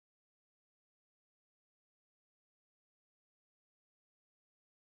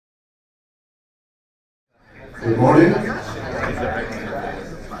Good morning. Good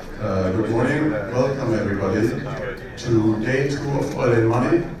morning. Welcome everybody to day 2 of Oil and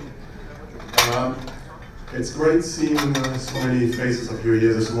Money. It's great seeing so many faces of you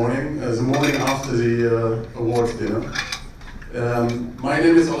here this morning, the morning after the awards dinner. My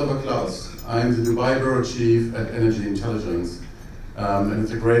name is Klaus. I'm the Dubai Bureau Chief at Energy Intelligence, and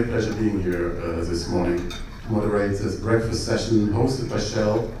it's a great pleasure being here this morning to moderate this breakfast session hosted by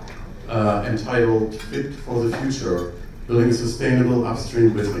Shell, entitled Fit for the Future, Building a Sustainable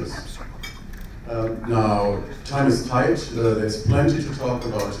Upstream Business. Now, time is tight, there's plenty to talk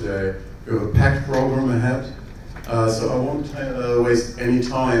about today. We have a packed program ahead, so I won't waste any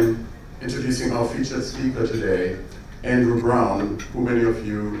time introducing our featured speaker today, Andrew Brown, who many of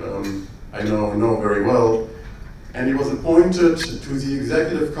you I know very well. And he was appointed to the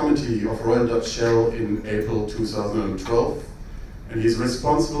Executive Committee of Royal Dutch Shell in April 2012. And he's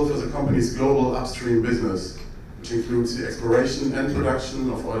responsible for the company's global upstream business, which includes the exploration and production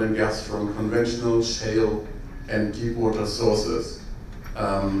of oil and gas from conventional, shale, and deep water sources,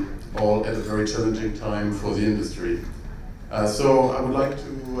 all at a very challenging time for the industry. So I would like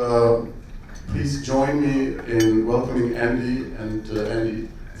to please join me in welcoming Andy, and Andy,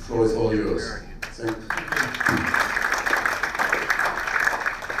 the floor is all yours. Thank you.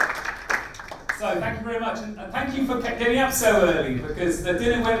 So thank you very much, and thank you for getting up so early, because the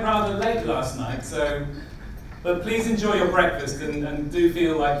dinner went rather late last night. But please enjoy your breakfast, and do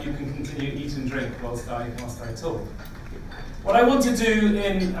feel like you can continue to eat and drink whilst I talk. What I want to do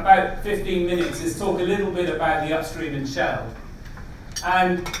in about 15 minutes is talk a little bit about the upstream and Shell,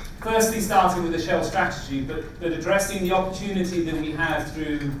 and firstly starting with the Shell strategy, but addressing the opportunity that we have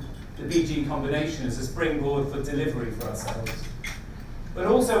through the BG combination as a springboard for delivery for ourselves. But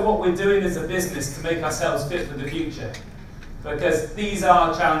also what we're doing as a business to make ourselves fit for the future, because these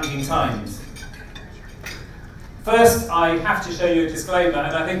are challenging times. First, I have to show you a disclaimer,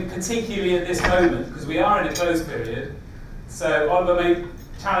 and I think particularly at this moment, because we are in a closed period, so Oliver may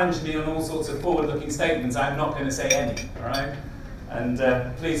challenge me on all sorts of forward-looking statements. I'm not going to say any, all right? And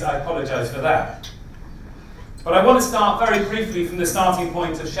please, I apologise for that. But I want to start very briefly from the starting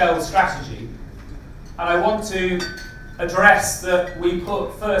point of Shell's strategy, and I want to address that we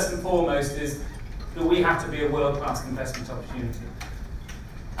put first and foremost is that we have to be a world-class investment opportunity.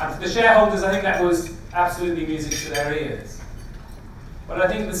 And for the shareholders, I think that was absolutely music to their ears. But I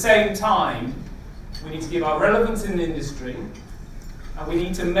think at the same time, we need to give our relevance in the industry, and we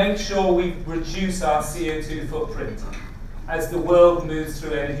need to make sure we reduce our CO2 footprint as the world moves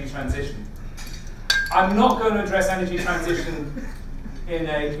through energy transition. I'm not going to address energy transition in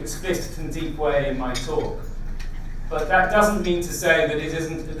an explicit and deep way in my talk. But that doesn't mean to say that it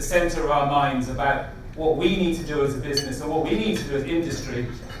isn't at the centre of our minds about what we need to do as a business and what we need to do as industry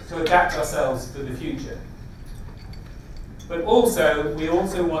to adapt ourselves for the future. But also, we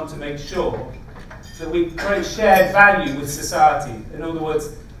also want to make sure that we create shared value with society. In other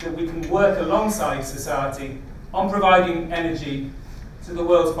words, that we can work alongside society on providing energy to the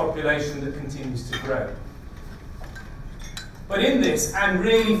world's population that continues to grow. But in this, and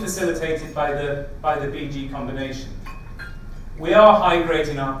really facilitated by the BG combination, we are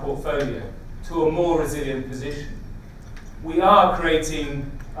high-grading our portfolio to a more resilient position. We are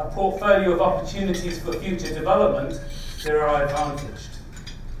creating a portfolio of opportunities for future development that are advantaged.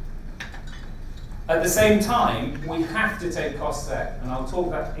 At the same time, we have to take costs out, and I'll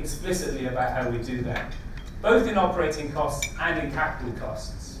talk that explicitly about how we do that, both in operating costs and in capital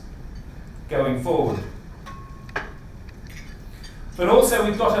costs going forward. But also,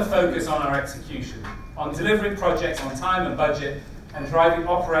 we've got to focus on our execution, on delivering projects on time and budget, and driving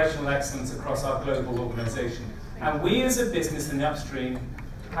operational excellence across our global organisation. And we as a business in the upstream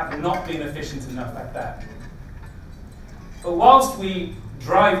have not been efficient enough at that. But whilst we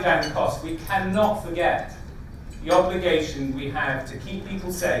drive down costs, we cannot forget the obligation we have to keep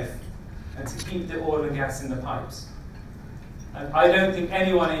people safe and to keep the oil and gas in the pipes. And I don't think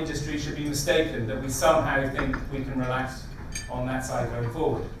anyone in industry should be mistaken that we somehow think we can relax on that side going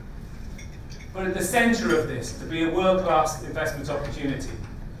forward. But at the centre of this, to be a world-class investment opportunity,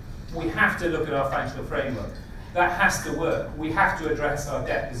 we have to look at our financial framework. That has to work. We have to address our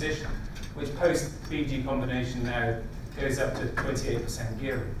debt position, which post-BG combination now goes up to 28%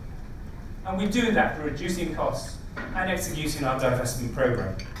 gearing. And we do that through reducing costs and executing our divestment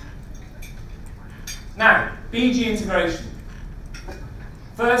programme. Now, BG integration.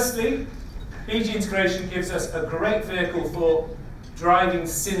 Firstly, BG integration gives us a great vehicle for driving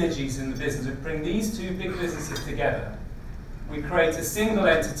synergies in the business. We bring these two big businesses together. We create a single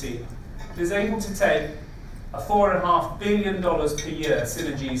entity that is able to take a $4.5 billion per year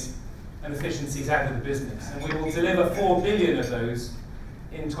synergies and efficiencies out of the business. And we will deliver 4 billion of those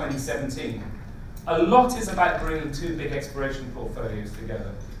in 2017. A lot is about bringing two big exploration portfolios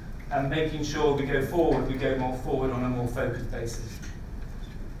together and making sure we go more forward on a more focused basis.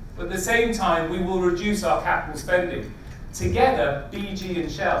 But at the same time, we will reduce our capital spending. Together, BG and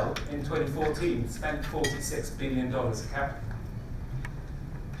Shell in 2014 spent $46 billion of capital.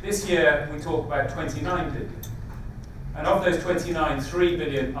 This year, we talk about 29 billion. And of those 29, 3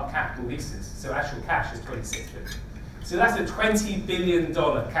 billion are capital leases. So actual cash is 26 billion. So that's a $20 billion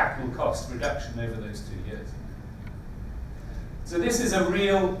capital cost reduction over those 2 years. So this is a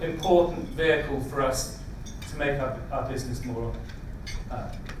real important vehicle for us to make our business more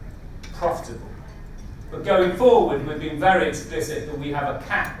profitable. But going forward, we've been very explicit that we have a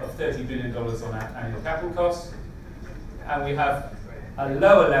cap of $30 billion on our annual capital costs, and we have a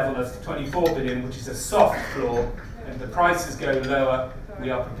lower level of 24 billion, which is a soft floor, and if the prices go lower, we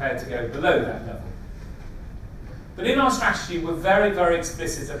are prepared to go below that level. But in our strategy, we're very, very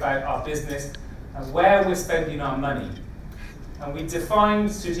explicit about our business and where we're spending our money. And we define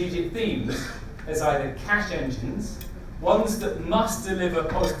strategic themes as either cash engines, ones that must deliver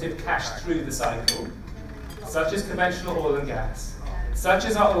positive cash through the cycle, such as conventional oil and gas, such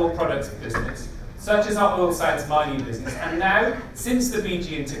as our oil products business, such as our oil sands mining business, and now, since the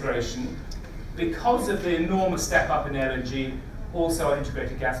BG integration, because of the enormous step up in LNG, also our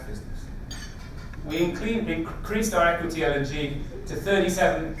integrated gas business. We increased our equity LNG to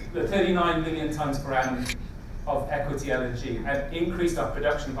 39 million tonnes per annum of equity LNG and increased our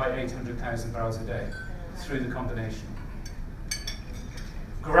production by 800,000 barrels a day through the combination.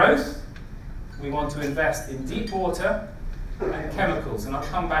 Growth, we want to invest in deep water and chemicals, and I'll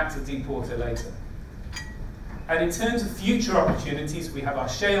come back to deep water later. And in terms of future opportunities, we have our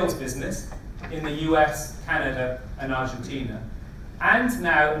shales business in the US, Canada, and Argentina, and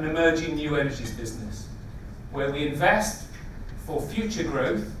now an emerging new energies business, where we invest for future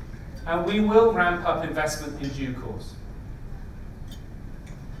growth, and we will ramp up investment in due course.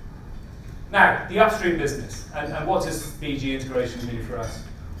 Now, the upstream business, and what does BG integration mean for us?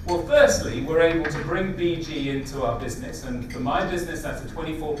 Well, firstly, we're able to bring BG into our business, and for my business, that's a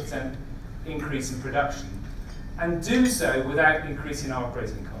 24% increase in production, and do so without increasing our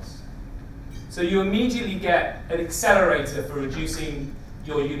operating costs. So you immediately get an accelerator for reducing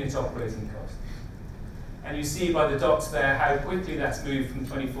your unit operating cost. And you see by the dots there how quickly that's moved from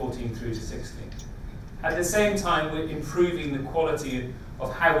 2014 through to 16. At the same time, we're improving the quality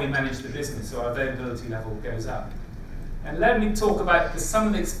of how we manage the business, so our availability level goes up. And let me talk about some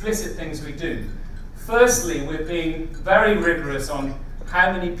of the explicit things we do. Firstly, we're being very rigorous on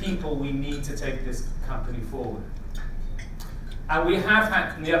how many people we need to take this company forward. And we have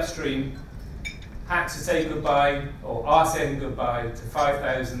had, in the upstream, had to say goodbye, or are saying goodbye, to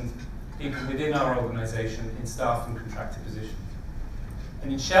 5,000 people within our organisation in staff and contractor positions.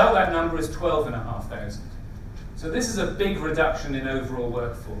 And in Shell, that number is 12,500. So this is a big reduction in overall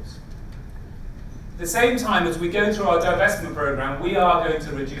workforce. At the same time, as we go through our divestment programme, we are going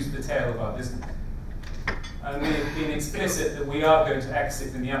to reduce the tail of our business. And we've been explicit that we are going to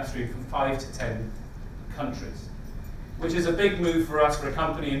exit in the upstream from 5 to 10 countries, which is a big move for us, for a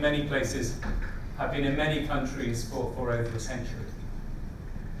company in many places, have been in many countries for over a century.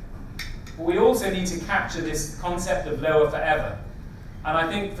 But we also need to capture this concept of lower forever. And I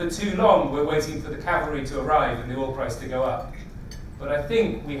think for too long we're waiting for the cavalry to arrive and the oil price to go up. But I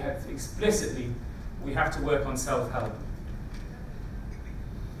think we have explicitly, we have to work on self-help.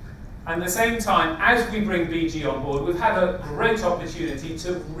 And at the same time, as we bring BG on board, we've had a great opportunity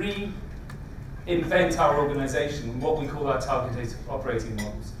to reinvent our organisation, what we call our targeted operating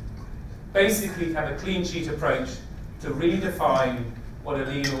models. Basically have a clean sheet approach to redefine what a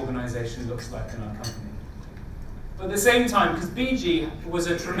lean organisation looks like in our company. But at the same time, because BG was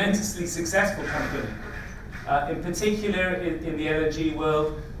a tremendously successful company, in particular in the LNG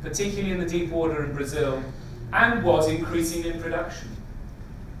world, particularly in the deep water in Brazil, and was increasing in production.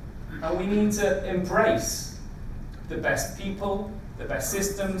 And we need to embrace the best people, the best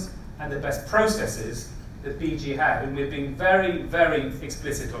systems, and the best processes that BG had, and we've been very, very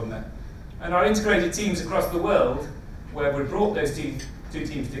explicit on that. And our integrated teams across the world, where we brought those two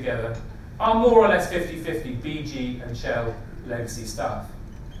teams together, are more or less 50-50 BG and Shell legacy staff.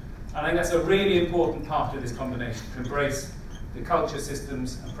 And I think that's a really important part of this combination, to embrace the culture,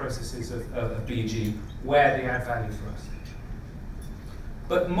 systems and processes of BG, where they add value for us.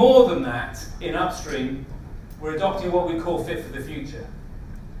 But more than that, in upstream, we're adopting what we call Fit for the Future.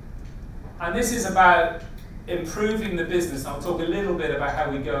 And this is about improving the business. I'll talk a little bit about how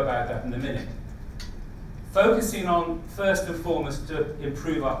we go about that in a minute. focusing on, first and foremost, to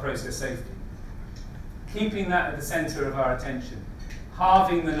improve our process safety. Keeping that at the centre of our attention.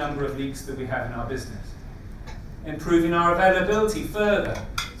 Halving the number of leaks that we have in our business. Improving our availability further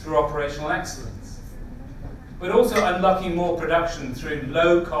through operational excellence. But also unlocking more production through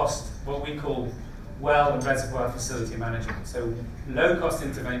low-cost, what we call well and reservoir facility management. So low-cost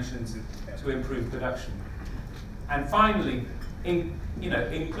interventions to improve production. And finally,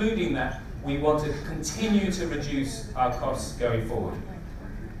 including that, we want to continue to reduce our costs going forward.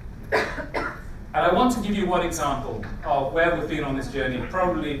 And I want to give you one example of where we've been on this journey,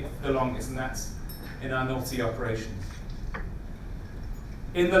 probably the longest, and that's in our North Sea operations.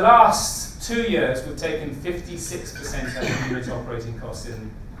 In the last 2 years, we've taken 56% out of unit operating costs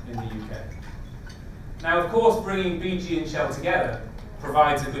in the UK. Now, of course, bringing BG and Shell together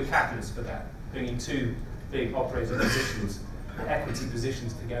provides a good catalyst for that, bringing two big operating positions, equity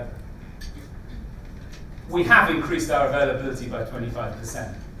positions together. We have increased our availability by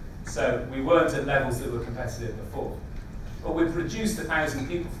 25%. So we weren't at levels that were competitive before. But we've reduced 1,000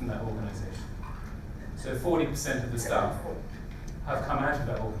 people from that organisation. So 40% of the staff have come out of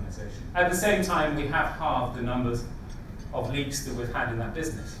that organisation. At the same time, we have halved the numbers of leaks that we've had in that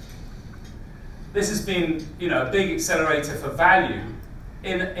business. This has been, a big accelerator for value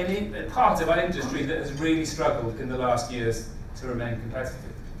in a part of our industry that has really struggled in the last years to remain competitive.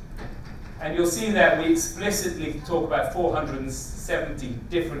 And you'll see that we explicitly talk about 470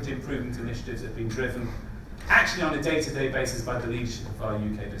 different improvement initiatives that have been driven actually on a day-to-day basis by the leadership of our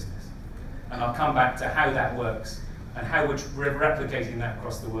UK business. And I'll come back to how that works and how we're replicating that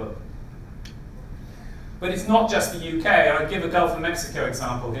across the world. But it's not just the UK. I'll give a Gulf of Mexico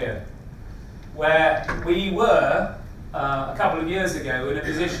example here, where we were, a couple of years ago, in a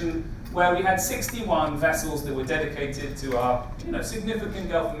position where we had 61 vessels that were dedicated to our significant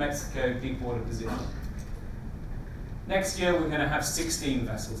Gulf of Mexico deep water position. Next year, we're going to have 16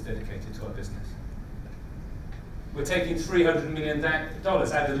 vessels dedicated to our business. We're taking $300 million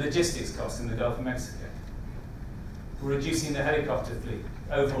out of logistics costs in the Gulf of Mexico. We're reducing the helicopter fleet,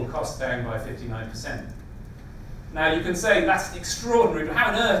 overall costs down by 59%. Now, you can say that's extraordinary, but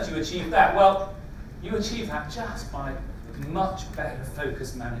how on earth do you achieve that? Well, you achieve that just by much better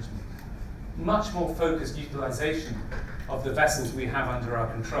focused management. Much more focused utilisation of the vessels we have under our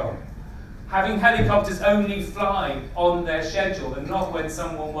control. Having helicopters only fly on their schedule and not when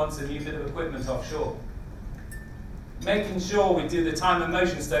someone wants a new bit of equipment offshore. Making sure we do the time and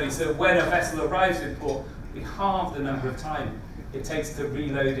motion study so when a vessel arrives in port, we halve the number of time it takes to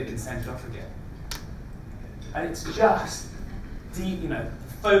reload it and send it off again. And it's just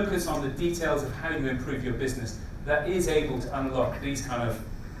focus on the details of how you improve your business that is able to unlock these kind of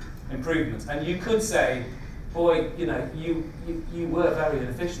improvements. And you could say, boy, you were very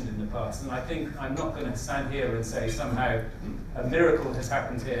inefficient in the past, and I think I'm not going to stand here and say somehow a miracle has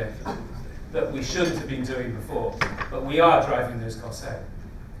happened here that we shouldn't have been doing before, but we are driving those costs out.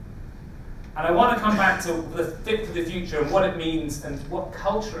 And I want to come back to the fit for the future and what it means and what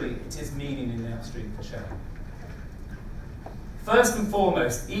culturally it is meaning in the upstream for Shell. First and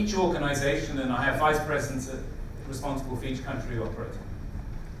foremost, each organisation, and I have vice presidents responsible for each country operating,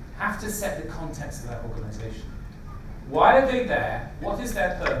 have to set the context of that organisation. Why are they there? What is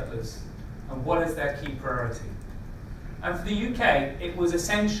their purpose? And what is their key priority? And for the UK, it was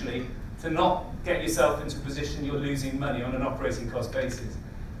essentially to not get yourself into a position you're losing money on an operating cost basis,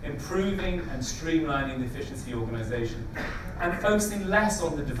 improving and streamlining the efficiency of the organisation, and focusing less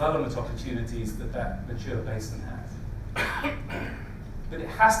on the development opportunities that that mature basin has. But it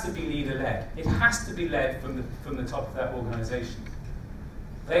has to be leader-led. It has to be led from the top of that organisation.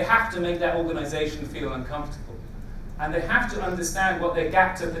 They have to make that organisation feel uncomfortable. And they have to understand what their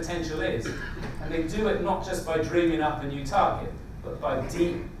gap to potential is. And they do it not just by dreaming up a new target, but by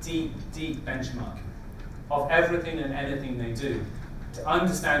deep, deep, deep benchmarking of everything and anything they do to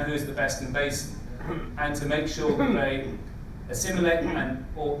understand who is the best in basin and to make sure that they assimilate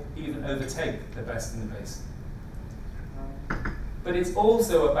or even overtake the best in the basin. But it's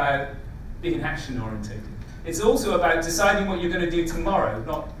also about being action-orientated. It's also about deciding what you're going to do tomorrow,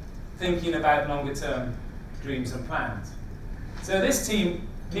 not thinking about longer-term dreams and plans. So this team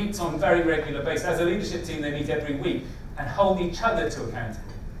meets on very regular basis. As a leadership team, they meet every week and hold each other to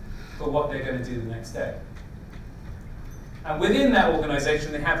accountable for what they're going to do the next day. And within that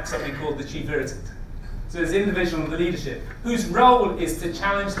organisation, they have something called the chief irritant. So there's an individual in the leadership whose role is to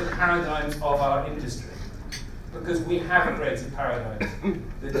challenge the paradigms of our industry, because we have created paradigms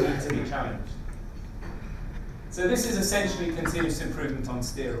that need to be challenged. So this is essentially continuous improvement on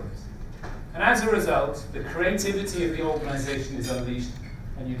steroids. And as a result, the creativity of the organisation is unleashed,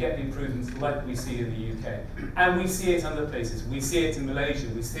 and you get the improvements like we see in the UK. And we see it in other places. We see it in Malaysia.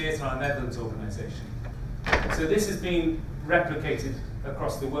 We see it in our Netherlands organisation. So this has been replicated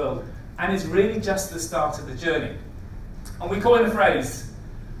across the world and is really just the start of the journey. And we coin a phrase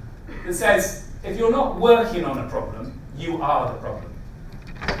that says, if you're not working on a problem, you are the problem.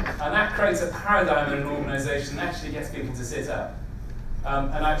 And that creates a paradigm in an organisation that actually gets people to sit up.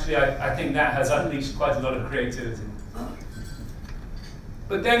 And actually, I think that has unleashed quite a lot of creativity.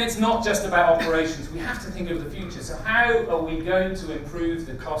 But then it's not just about operations. We have to think of the future. So how are we going to improve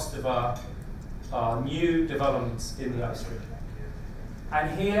the cost of our new developments in the upstream?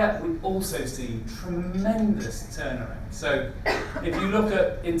 And here we also see tremendous turnaround. So if you look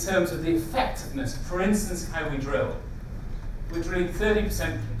at, in terms of the effectiveness, for instance, how we drill, we're drilling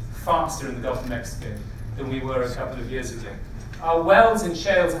 30% faster in the Gulf of Mexico than we were a couple of years ago. Our wells in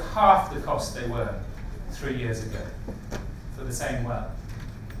shales are half the cost they were 3 years ago for the same well.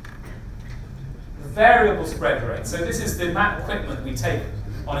 The variable spread rate, so this is the amount of equipment we take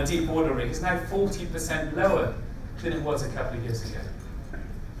on a deep water rig, is now 40% lower than it was a couple of years ago.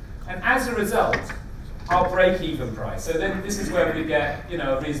 And as a result, our break-even price, so then this is where we get, you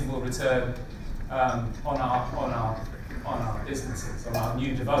know, a reasonable return on our businesses, on our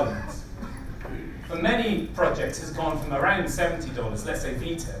new developments. For many projects, has gone from around $70, let's say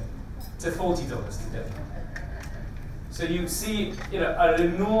Vito, to $40 today. So you see, you know, an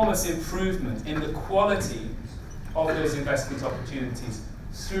enormous improvement in the quality of those investment opportunities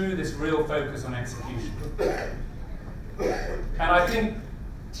through this real focus on execution. And I think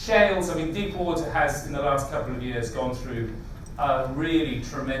shales, I mean, deep water has, in the last couple of years, gone through a really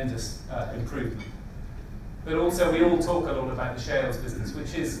tremendous improvement. But also, we all talk a lot about the shales business,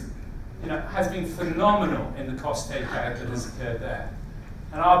 which is, you know, has been phenomenal in the cost takeout that has occurred there.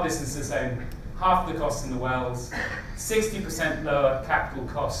 And our business is saying half the costs in the wells, 60% lower capital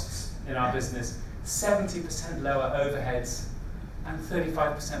costs in our business, 70% lower overheads, and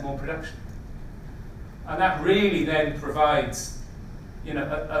 35% more production. And that really then provides, you know,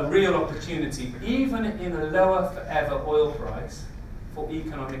 a real opportunity, even in a lower forever oil price, for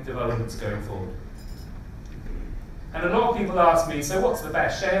economic developments going forward. And a lot of people ask me, so what's the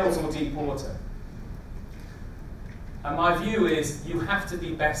best, shales or deep water? And my view is you have to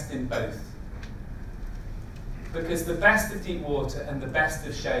be best in both. Because the best of deep water and the best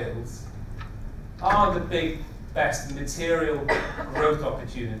of shales are the big, best material growth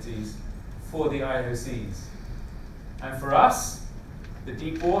opportunities for the IOCs. And for us, the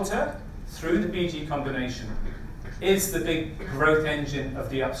deep water, through the BG combination, is the big growth engine of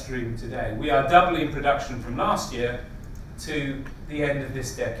the upstream today. We are doubling production from last year to the end of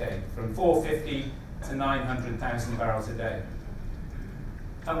this decade, from 450 to 900,000 barrels a day.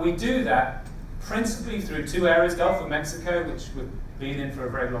 And we do that principally through two areas, Gulf of Mexico, which we've been in for a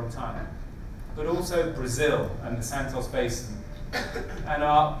very long time, but also Brazil and the Santos Basin, and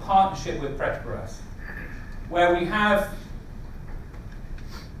our partnership with Petrobras, where we have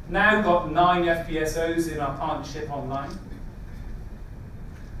now got 9 FPSOs in our partnership online.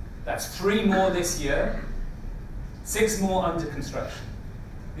 That's 3 more this year, 6 more under construction.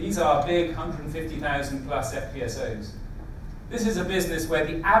 These are big 150,000 plus FPSOs. This is a business where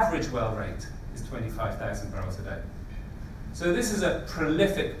the average well rate is 25,000 barrels a day. So this is a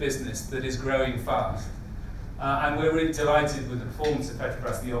prolific business that is growing fast. And we're really delighted with the performance of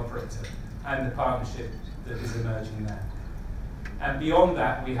Petrobras, the operator, and the partnership that is emerging there. And beyond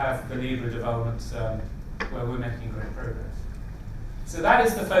that, we have the Libra development where we're making great progress. So that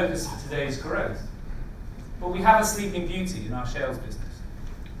is the focus for today's growth. But we have a sleeping beauty in our shales business.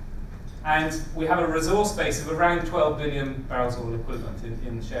 And we have a resource base of around 12 billion barrels oil equivalent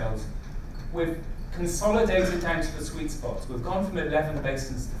in shales. We've consolidated down to the sweet spots. We've gone from 11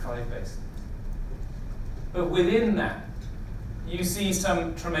 basins to 5 basins. But within that, you see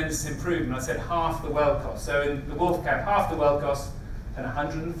some tremendous improvement. I said half the well cost. So in the Wolfcamp, half the well cost and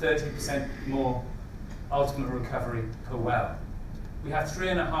 130% more ultimate recovery per well. We have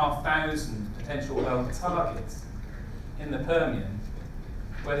 3,500 potential well targets in the Permian,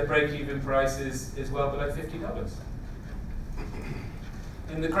 where the break-even price is well below $50.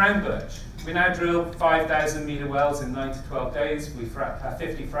 In the Crown Birch, we now drill 5,000 metre wells in 9 to 12 days. We have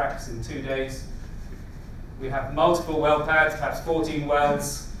 50 fracks in 2 days. We have multiple well pads, perhaps 14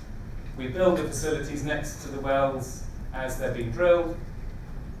 wells. We build the facilities next to the wells as they're being drilled,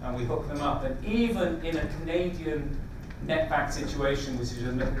 and we hook them up. And even in a Canadian netback situation, which is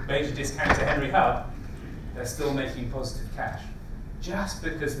a major discount to Henry Hub, they're still making positive cash, just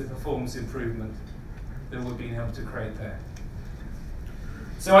because of the performance improvement that we've been able to create there.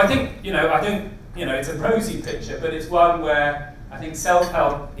 So I think it's a rosy picture, but it's one where I think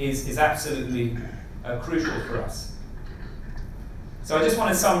self-help is absolutely crucial for us. So I just want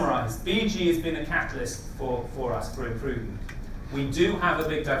to summarise. BG has been a catalyst for us for improvement. We do have a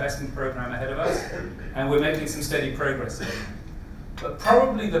big divestment programme ahead of us, and we're making some steady progress in it. But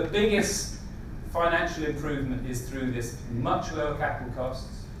probably the biggest financial improvement is through this much lower capital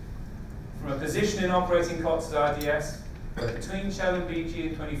costs, from a position in operating costs at RDS, where between Shell and BG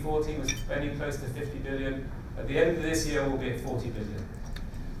in 2014 was spending close to 50 billion. At the end of this year, we'll be at 40 billion.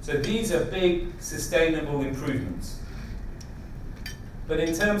 So these are big, sustainable improvements. But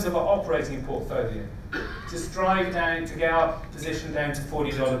in terms of our operating portfolio, to strive down, to get our position down to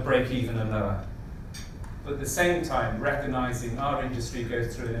 $40 break even and lower. But at the same time, recognising our industry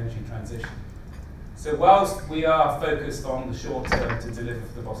goes through an energy transition. So whilst we are focused on the short term to deliver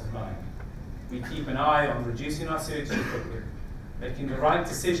for the bottom line, we keep an eye on reducing our CO2 footprint, making the right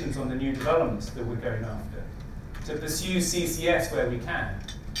decisions on the new developments that we're going after, to pursue CCS where we can,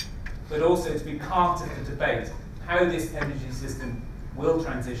 but also to be part of the debate how this energy system will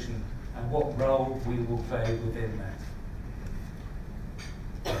transition and what role we will play within that.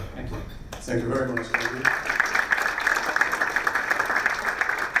 Thank you. Thank you very much, Andy.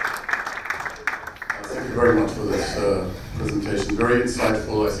 Thank you very much for this presentation. Very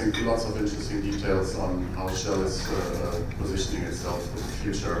insightful. I think lots of interesting details on how Shell is positioning itself for the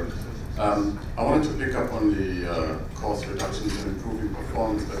future. I wanted to pick up on the cost reductions and improving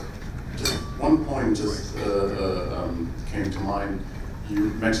performance, but just one point just came to mind.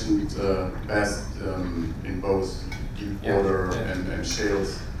 You mentioned best in both deep water and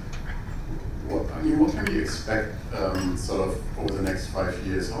shales. What can we expect sort of over the next 5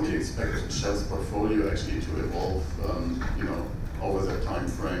 years? How do you expect Shell's portfolio actually to evolve, over that time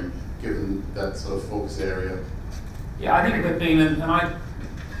frame, given that sort of focus area? Yeah, I think we've been,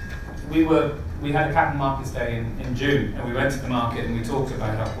 we had a capital markets day in June, and we went to the market and we talked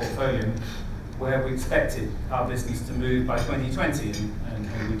about our portfolio, where we expected our business to move by 2020, and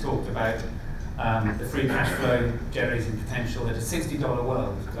we talked about the free cash flow generating potential at a $60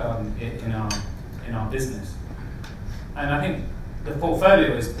 world in our business. And I think the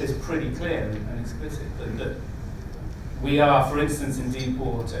portfolio is pretty clear and explicit that we are, for instance, in deep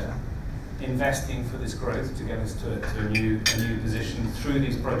water, investing for this growth to get us to a new position through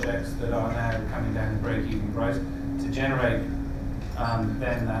these projects that are now coming down the break-even price to generate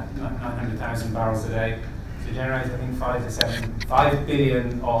then that 900,000 barrels a day, to generate I think 5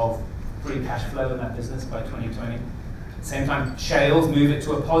 billion of free cash flow in that business by 2020. At the same time, shales move it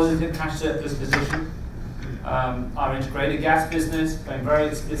to a positive cash surplus position. Our integrated gas business, being very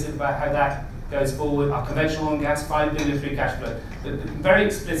explicit about how that goes forward. Our conventional oil and gas, 5 billion free cash flow. But very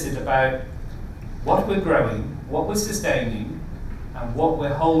explicit about what we're growing, what we're sustaining, and what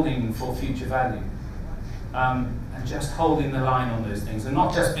we're holding for future value. And just holding the line on those things, and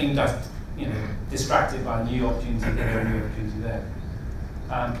not just being distracted by a new opportunity here and a new opportunity there.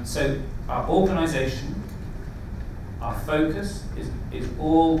 So our organisation, our focus is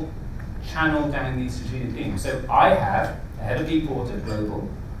all channeled down these strategic themes. So I have a head of deep water global.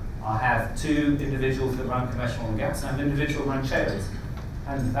 I have 2 individuals that run conventional oil and gas, and I have an individual run shales.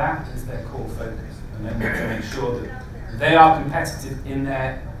 And that is their core focus. And then we have to make sure that they are competitive in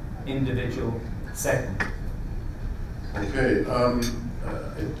their individual segment. Okay.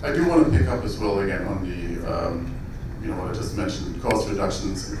 I do want to pick up as well again on the, what I just mentioned, cost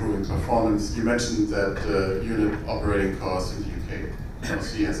reductions, improving performance. You mentioned that unit operating costs in the UK,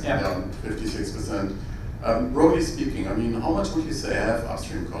 NOC has come down 56%. Broadly speaking, I mean, how much would you say have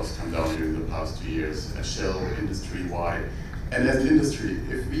upstream costs come down during the past 2 years as Shell industry-wide? And as an industry,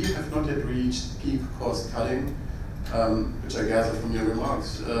 if we have not yet reached peak cost cutting, which I gather from your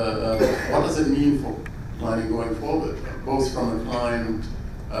remarks, what does it mean for planning going forward, both from a client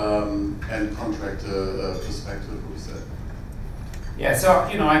and contractor perspective, would you say? Yeah, so,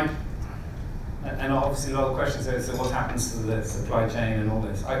 and obviously a lot of questions there, so what happens to the supply chain and all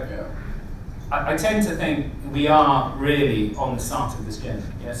this? I tend to think we are really on the start of this journey.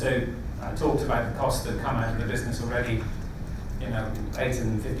 Yeah, so I talked about the costs that come out of the business already, 8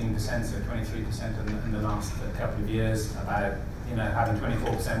 and 15%, so 23% in the last couple of years, about having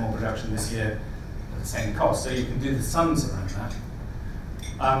 24% more production this year at the same cost. So you can do the sums around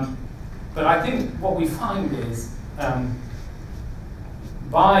that. But I think what we find is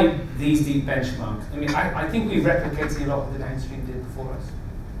by these deep benchmarks, I think we've replicated a lot of the downstream did before us.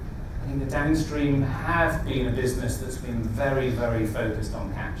 I think the downstream have been a business that's been very, very focused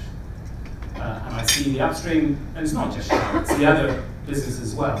on cash. And I see the upstream, and it's not just Shell, it's the other businesses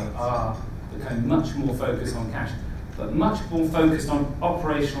as well, are becoming much more focused on cash, but much more focused on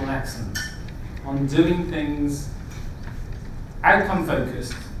operational excellence, on doing things outcome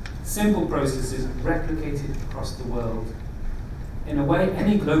focused, simple processes replicated across the world in a way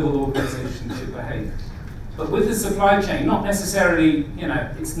any global organization should behave. But with the supply chain, not necessarily,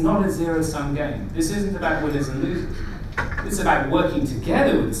 it's not a zero-sum game. This isn't about winners and losers. It's about working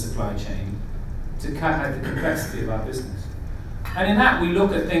together with the supply chain to cut out the complexity of our business. And in that, we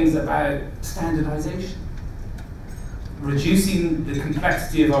look at things about standardization, reducing the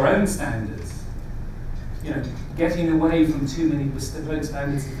complexity of our own standards, getting away from too many bespoke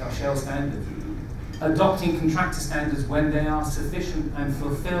standards, our Shell standards, adopting contractor standards when they are sufficient and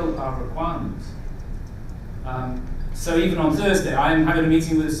fulfill our requirements. So even on Thursday, I'm having a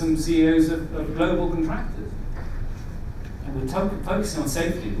meeting with some CEOs of global contractors. And we're focusing on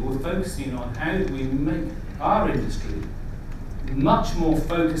safety, but we're focusing on how do we make our industry much more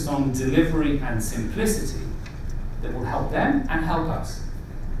focused on delivery and simplicity that will help them and help us.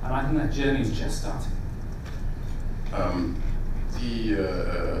 And I think that journey is just starting.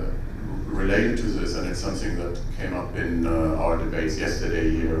 Related to this, and it's something that came up in our debates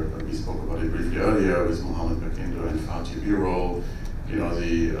yesterday here, we spoke about it briefly earlier with Mohammed Bakindo and Fatih Birol,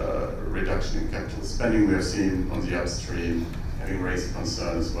 the reduction in capital spending we have seen on the upstream, having raised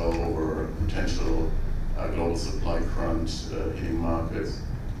concern as well over potential global supply crunch hitting markets.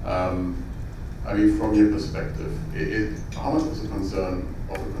 From your perspective, how much of a concern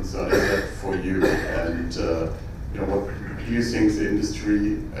is that for you? And what do you think the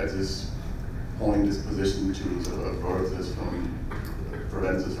industry at this point is positioned to sort of avert this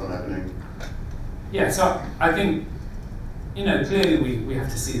prevent this from happening? Yeah, so I think, clearly we have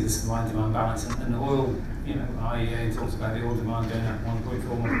to see the supply and demand balance, and oil, IEA talks about the oil demand going up 1.4,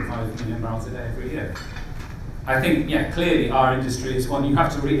 1.5 million barrels a day every year. I think, clearly our industry is one you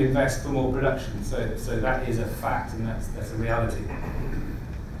have to reinvest for more production, so that is a fact, and that's a reality.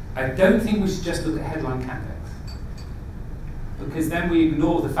 I don't think we should just look at headline CapEx, because then we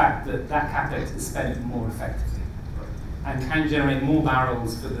ignore the fact that CapEx is spent more effectively and can generate more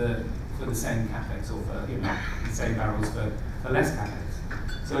barrels for the same CapEx, or for the same barrels for less CapEx.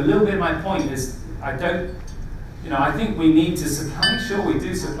 So a little bit of my point is I think we need to make sure we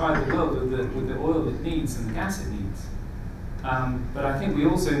do supply the world with the oil it needs and the gas it needs. But I think we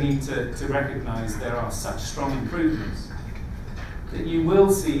also need to recognize there are such strong improvements that you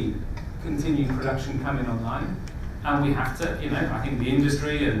will see continued production coming online. And we have to, I think the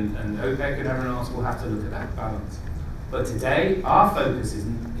industry and OPEC and everyone else will have to look at that balance. But today, our focus is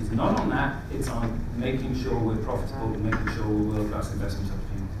not on that, it's on making sure we're profitable and making sure we're world-class investment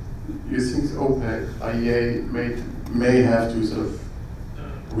opportunities. You think OPEC, IEA may have to sort of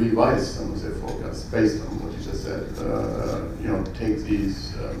revise some of their forecasts based on what you just said, take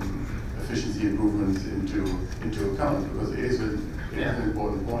these efficiency improvements into account, because it is an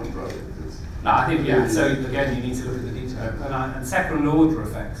important point, right? No, I think, so again, you need to look at the detail. And second order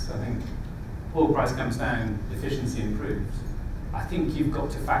effects, I think oil price comes down, efficiency improves. I think you've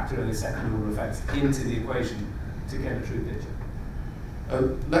got to factor those second order effects into the equation to get a true picture.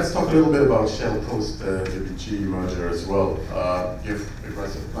 Let's talk a little bit about Shell post the BG merger as well. You have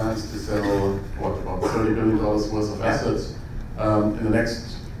aggressive plans to sell, about $30 billion worth of assets in the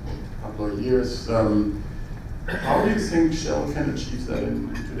next couple of years. How do you think Shell can achieve that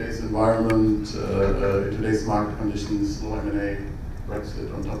in today's environment, in today's market conditions, low M&A, Brexit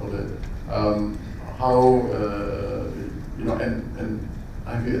on top of it? And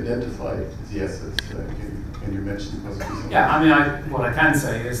have you identified the assets? Can you mention possibly? Yeah, what I can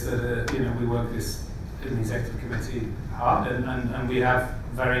say is that we work in the executive committee hard, and we have a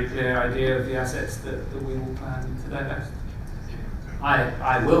very clear idea of the assets that we will plan to divest.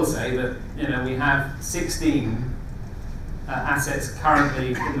 I will say that we have 16 assets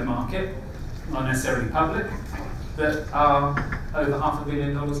currently in the market, not necessarily public, that are over $500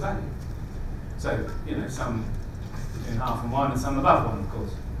 million value. So some between half and one, and some above one, of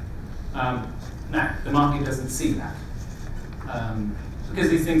course. Now the market doesn't see that because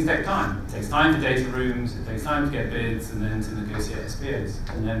these things take time. It takes time for data rooms, it takes time to get bids, and then to negotiate SPAs,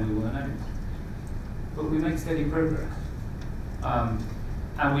 and then we will announce. But we make steady progress.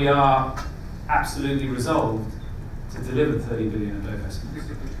 And we are absolutely resolved to deliver 30 billion of divestments.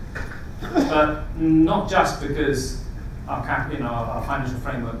 But not just because our financial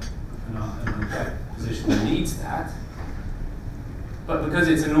framework and our debt position needs that, but because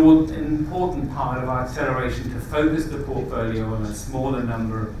it's an important part of our acceleration to focus the portfolio on a smaller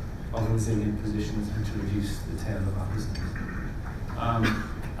number of resilient positions and to reduce the tail of our business.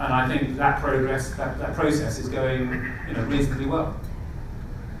 And I think that process is going reasonably well.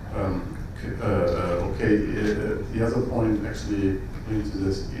 The other point actually linked to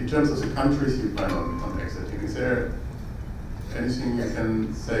this, in terms of the countries you plan on exiting, is there anything you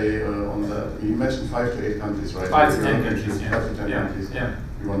can say on that? You mentioned 5 to 8 countries, right? 5 to 10 countries, yeah. 5 to 10 yeah. countries. Yeah.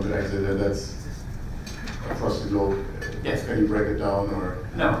 You want to exit, and that's across the globe. Yes. Can you break it down, or?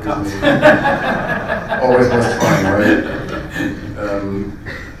 No, I can't. Always was trying, right?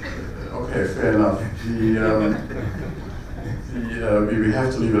 Okay, fair enough. We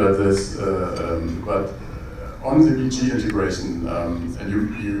have to leave it at this, but on the BG integration, and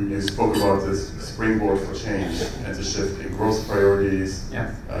you spoke about this springboard for change and the shift in growth priorities,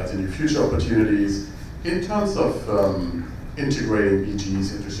 yeah. The new future opportunities. In terms of integrating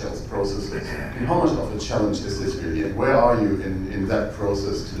BGs into Shell's processes, how much of a challenge is this really, and where are you in that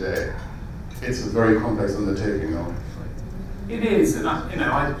process today? It's a very complex undertaking, though. It is, and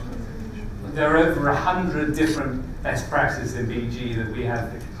there are over 100 different best practices in BG that we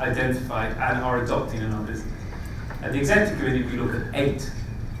have identified and are adopting in our business. At the executive committee, we look at 8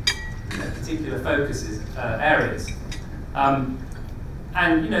 particular focuses, areas, and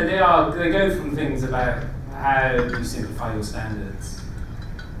they go from things about how you simplify your standards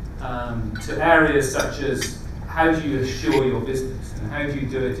to areas such as how do you assure your business, and how do you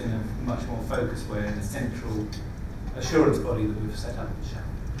do it in a much more focused way in a central assurance body that we've set up at Shell.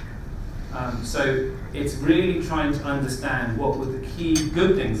 So it's really trying to understand what were the key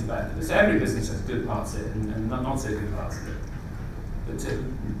good things about it. So every business has good parts of it and not so good parts of it. But to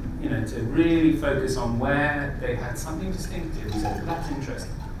really focus on where they had something distinctive and say, that's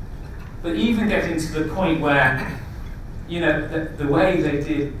interesting. But even getting to the point where, the way they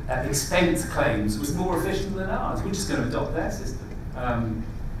did expense claims was more efficient than ours. We're just going to adopt their system.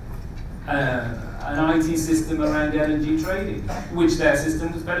 An IT system around LNG trading, which their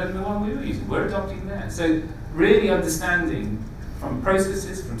system was better than the one we were using. We're adopting theirs. So really understanding from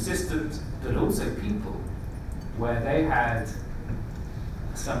processes, from systems, but also people, where they had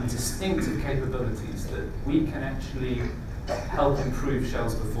some distinctive capabilities that we can actually help improve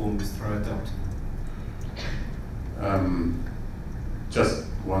Shell's performance through adopting. Just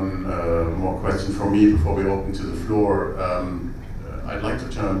one more question from me before we open to the floor. I'd like to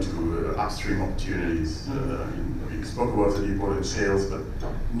turn to upstream opportunities. We spoke about the deepwater shales, but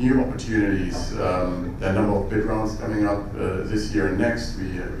new opportunities. There are a number of bid rounds coming up this year and next.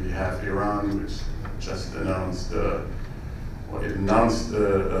 We have Iran, which just announced,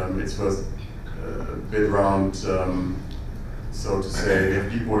 its first bid round, so to say. We have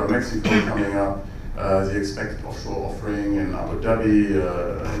deepwater Mexico coming up. The expected offshore offering in Abu Dhabi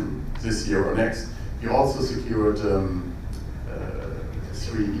this year or next. You also secured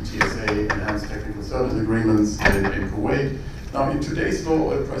 3 ETSA, Enhanced Technical Service Agreements in Kuwait. Now, in today's low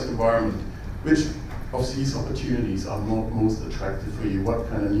oil price environment, which of these opportunities are most attractive for you? What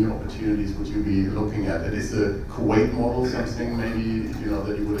kind of new opportunities would you be looking at? And is the Kuwait model something maybe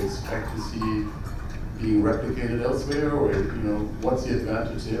that you would expect to see being replicated elsewhere, or what's the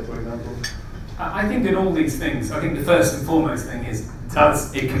advantage there, for example? I think in all these things, I think the first and foremost thing is,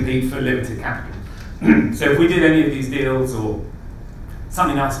 does it compete for limited capital? So if we did any of these deals, or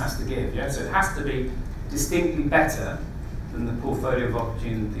something else has to give, yeah? So it has to be distinctly better than the portfolio of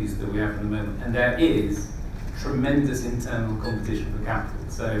opportunities that we have at the moment. And there is tremendous internal competition for capital.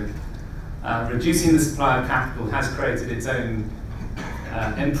 So reducing the supply of capital has created its own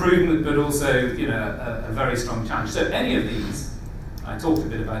improvement, but also a very strong challenge. So any of these, I talked a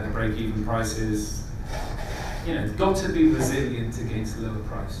bit about the break-even prices, got to be resilient against lower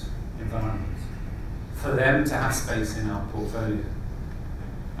price environments for them to have space in our portfolio.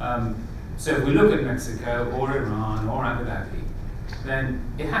 So if we look at Mexico or Iran or Abu Dhabi, then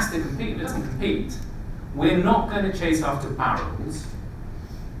it has to compete. If it doesn't compete, we're not going to chase after barrels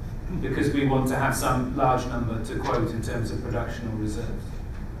because we want to have some large number to quote in terms of production or reserves.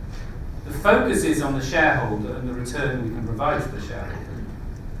 The focus is on the shareholder and the return we can provide to the shareholder.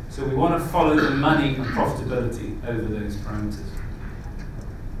 So we want to follow the money and profitability over those parameters.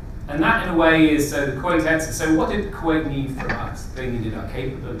 And that, in a way, is the Kuwait exit. So what did Kuwait need from us? They needed our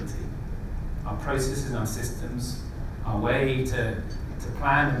capability, our processes and our systems, our way to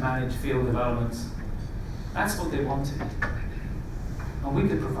plan and manage field developments. That's what they wanted. And we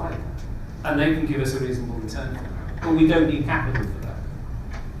could provide that. And they can give us a reasonable return for that. But we don't need capital for that.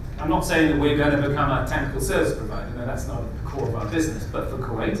 I'm not saying that we're going to become a technical service provider. No, that's not the core of our business. But for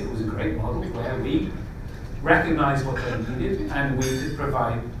Kuwait, it was a great model where we recognized what they needed and we could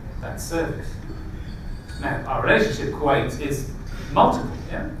provide that service. Now, our relationship with Kuwait is multiple,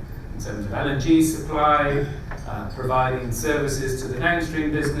 yeah? In terms of LNG supply, providing services to the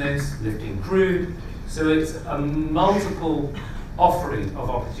downstream business, lifting crude. So it's a multiple offering of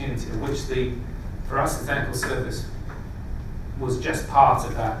opportunity, of which for us, the technical service was just part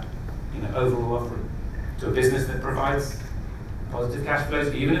of that overall offering to a business that provides positive cash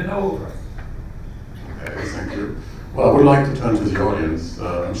flows even in the oil price. Okay, thank you. Well, I would like to turn to the audience.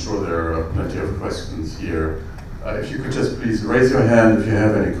 I'm sure there are plenty of questions here. If you could just please raise your hand if you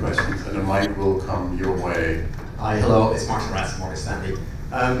have any questions, and a mic will come your way. Hi, hello, it's Martin Ratz, Morgan Stanley.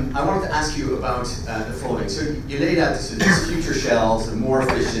 I wanted to ask you about the following. So you laid out this future shells, a more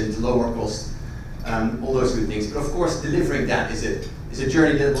efficient, lower cost, all those good things. But of course, delivering that is a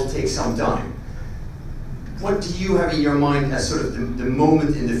journey that will take some time. What do you have in your mind as sort of the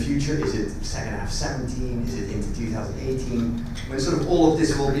moment in the future? Is it second half 17? Is it into 2018? When sort of all of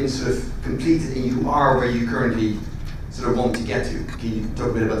this will be sort of completed and you are where you currently sort of want to get to? Can you talk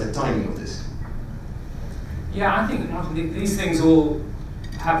a bit about the timing of this? Yeah, I think these things all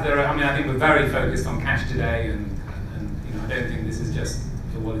have their. I mean, I think we're very focused on cash today, and you know, I don't think this is just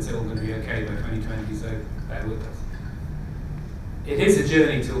well, it's all going to be okay by 2020. So bear with us. It is a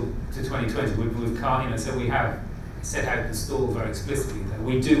journey to 2020. So we have set out the stall very explicitly that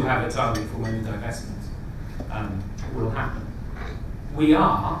we do have a target for when the divestment will happen. We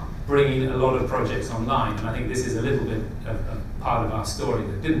are bringing a lot of projects online, and I think this is a little bit of part of our story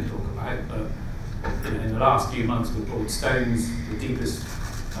that didn't talk about, but you know, in the last few months we've brought Stones, the deepest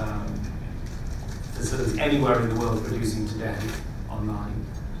facilities anywhere in the world producing today, online.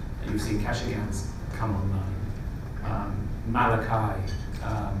 And you've seen Kashagan's come online. Malachi,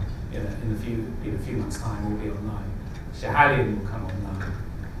 in a few months' time, will be online. Schiehallion will come online.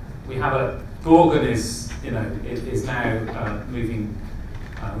 We have Gorgon is now moving,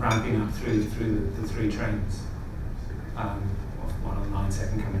 ramping up through the 3 trains. One online,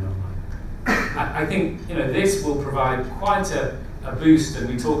 second coming online. I think this will provide quite a boost, and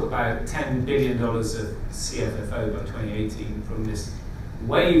we talk about $10 billion of CFFO by 2018 from this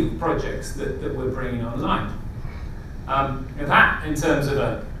wave of projects that we're bringing online. That, in terms of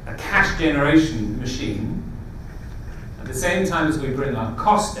a cash generation machine, at the same time as we bring our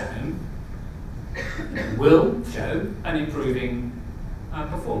costs down, will show an improving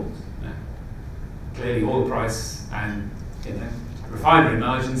performance. Now, clearly, oil price and refinery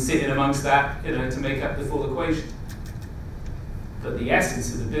margins sit in amongst that, to make up the full equation. But the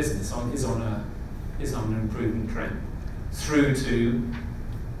essence of the business is on an improvement trend through to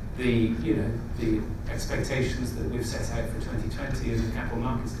the expectations that we've set out for 2020 in the Capital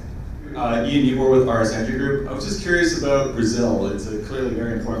Markets Day. Ian Newmore with RS Energy Group. I was just curious about Brazil. It's a clearly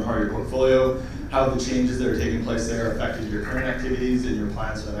very important part of your portfolio. How have the changes that are taking place there affected your current activities and your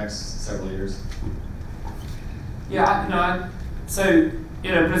plans for the next several years? Yeah,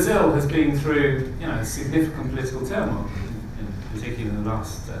 Brazil has been through significant political turmoil, particularly in the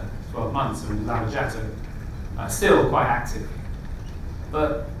last 12 months, and Lava Jato still quite active.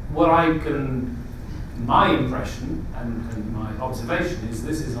 But my impression and my observation is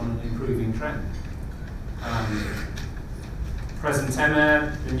this is on an improving trend. President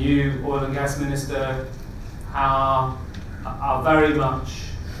Temer, the new oil and gas minister, are very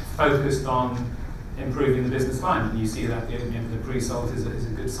much focused on improving the business climate. And you see that the opening of the pre-salt is a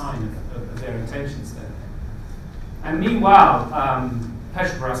good sign of their intentions there. And meanwhile,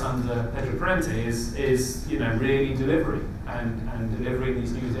 Petrobras under Pedro Parente is really delivering and delivering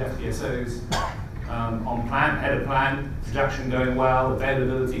these new FPSOs on plan, ahead of plan, production going well,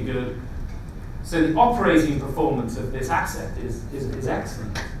 availability good. So the operating performance of this asset is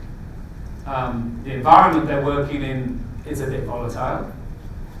excellent. The environment they're working in is a bit volatile,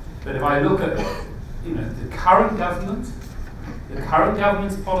 but if I look at the current government's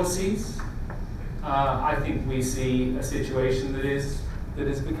policies, I think we see a situation that is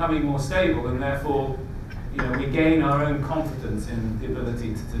becoming more stable, and therefore, we gain our own confidence in the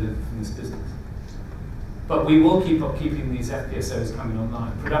ability to deliver from this business. But we will keep up keeping these FPSOs coming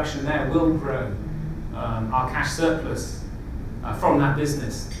online. Production there will grow. Our cash surplus from that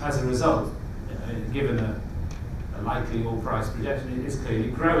business, as a result, given a likely oil price projection, is clearly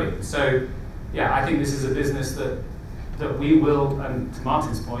growing. So, yeah, I think this is a business that we will, and to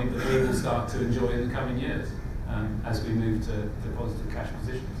Martin's point, that we will start to enjoy in the coming years as we move to positive cash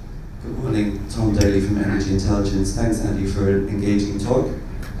positions. Good morning, Tom Daly from Energy Intelligence. Thanks, Andy, for an engaging talk.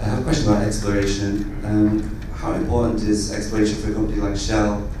 I have a question about exploration. How important is exploration for a company like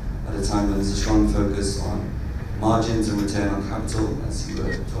Shell at a time when there's a strong focus on margins and return on capital, as you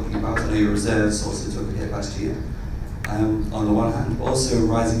were talking about? I know your reserves also took a hit last year. On the one hand, but also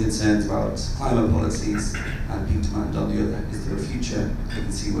rising concerns about climate policies and peak demand on the other. Is there a future? You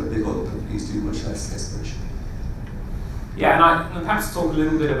can see what big oil companies do much less exploration. Yeah, and perhaps talk a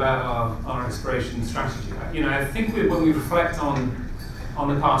little bit about our exploration strategy. I think when we reflect on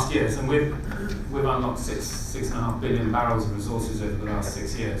the past years, and we've unlocked 6.5 billion barrels of resources over the last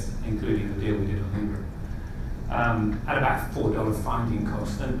 6 years, including the deal we did on at about $4 finding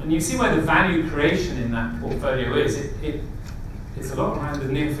cost. And you see where the value creation in that portfolio is. It's a lot around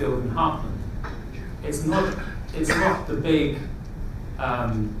the near field and heartland. It's not the big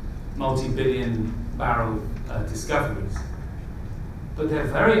multi-billion barrel discoveries, but they're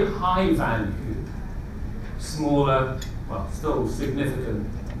very high value, smaller, well, still significant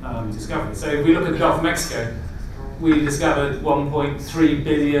discoveries. So if we look at the Gulf of Mexico, we discovered 1.3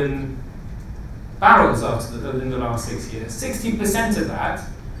 billion barrels in the last 6 years. 60% of that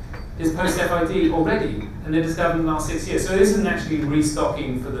is post-FID already, and they're discovered in the last 6 years. So this isn't actually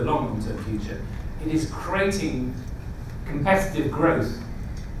restocking for the long-term future. It is creating competitive growth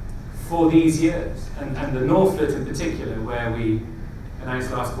for these years. And the Northlet in particular, where we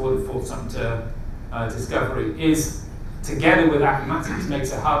announced last quarter Fort Sumter discovery, is, together with Appomattox,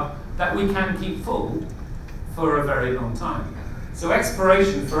 makes a hub that we can keep full for a very long time. So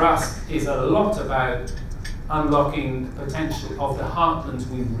exploration for us is a lot about unlocking the potential of the heartlands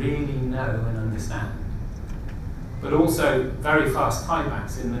we really know and understand, but also very fast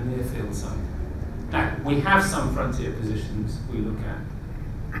tiebacks in the near field side. Now, we have some frontier positions we look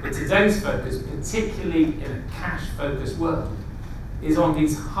at, but today's focus, particularly in a cash-focused world, is on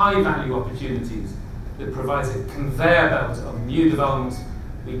these high-value opportunities that provides a conveyor belt of new developments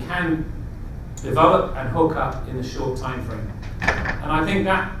we can develop and hook up in a short time frame. And I think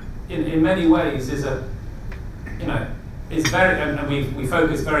that, in many ways, is very, and we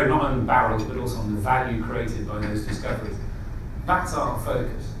focus very not on barrels, but also on the value created by those discoveries. That's our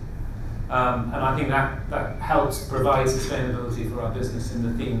focus. And I think that helps provide sustainability for our business in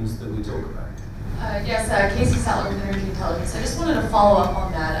the themes that we talk about. Yes, Casey Sattler with Energy Intelligence. I just wanted to follow up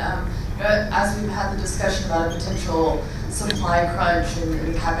on that. As we've had the discussion about a potential supply crunch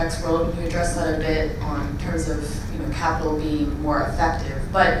in the CapEx world, you addressed that a bit in terms of capital being more effective.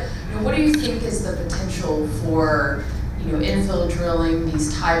 But what do you think is the potential for infill drilling,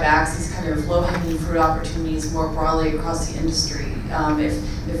 these tiebacks, these kind of low-hanging fruit opportunities more broadly across the industry?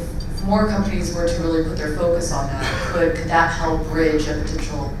 If more companies were to really put their focus on that, could that help bridge a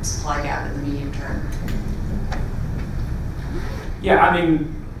potential supply gap in the medium term? Yeah, I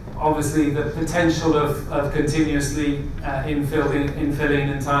mean, obviously the potential of continuously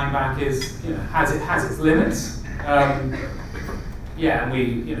infilling and tying back has its limits. Yeah, and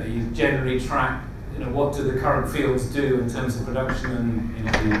you generally track what do the current fields do in terms of production,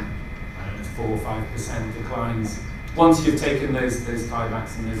 and 4 or 5% declines once you've taken those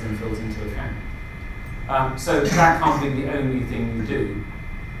tiebacks and those infills into account. So that can't be the only thing you do.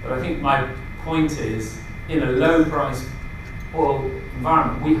 But I think my point is, in a low price oil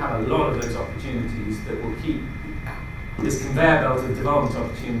environment, we have a lot of those opportunities that will keep this conveyor belt of development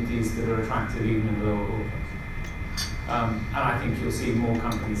opportunities that are attractive even in the lower oil price. And I think you'll see more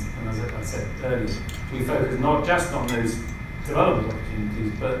companies, and as I said earlier, we focus not just on those development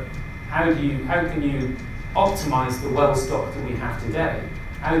opportunities, but how can you optimize the well stock that we have today?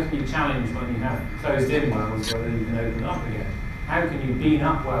 How can you challenge when you have closed-in wells whether you can open up again? How can you bean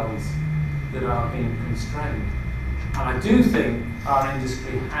up wells that are being constrained? And I do think our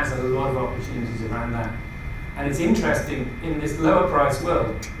industry has a lot of opportunities around that. And it's interesting, in this lower price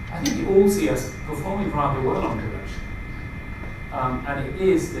world, I think you all see us performing rather well on production. And it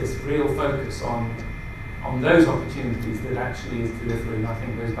is this real focus on those opportunities that actually is delivering, I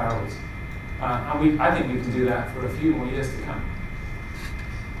think, those barrels. And I think we can do that for a few more years to come.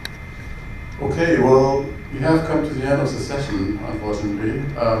 Okay, well, we have come to the end of the session, unfortunately.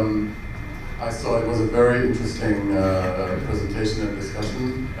 I thought it was a very interesting presentation and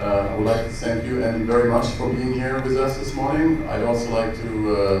discussion. I would like to thank you, Andy, very much for being here with us this morning. I'd also like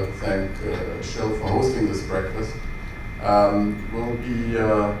to thank Shell for hosting this breakfast. We'll be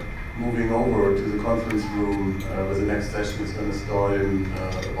moving over to the conference room where the next session is going to start in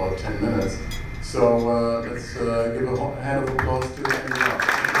about 10 minutes. So let's give a hand of applause to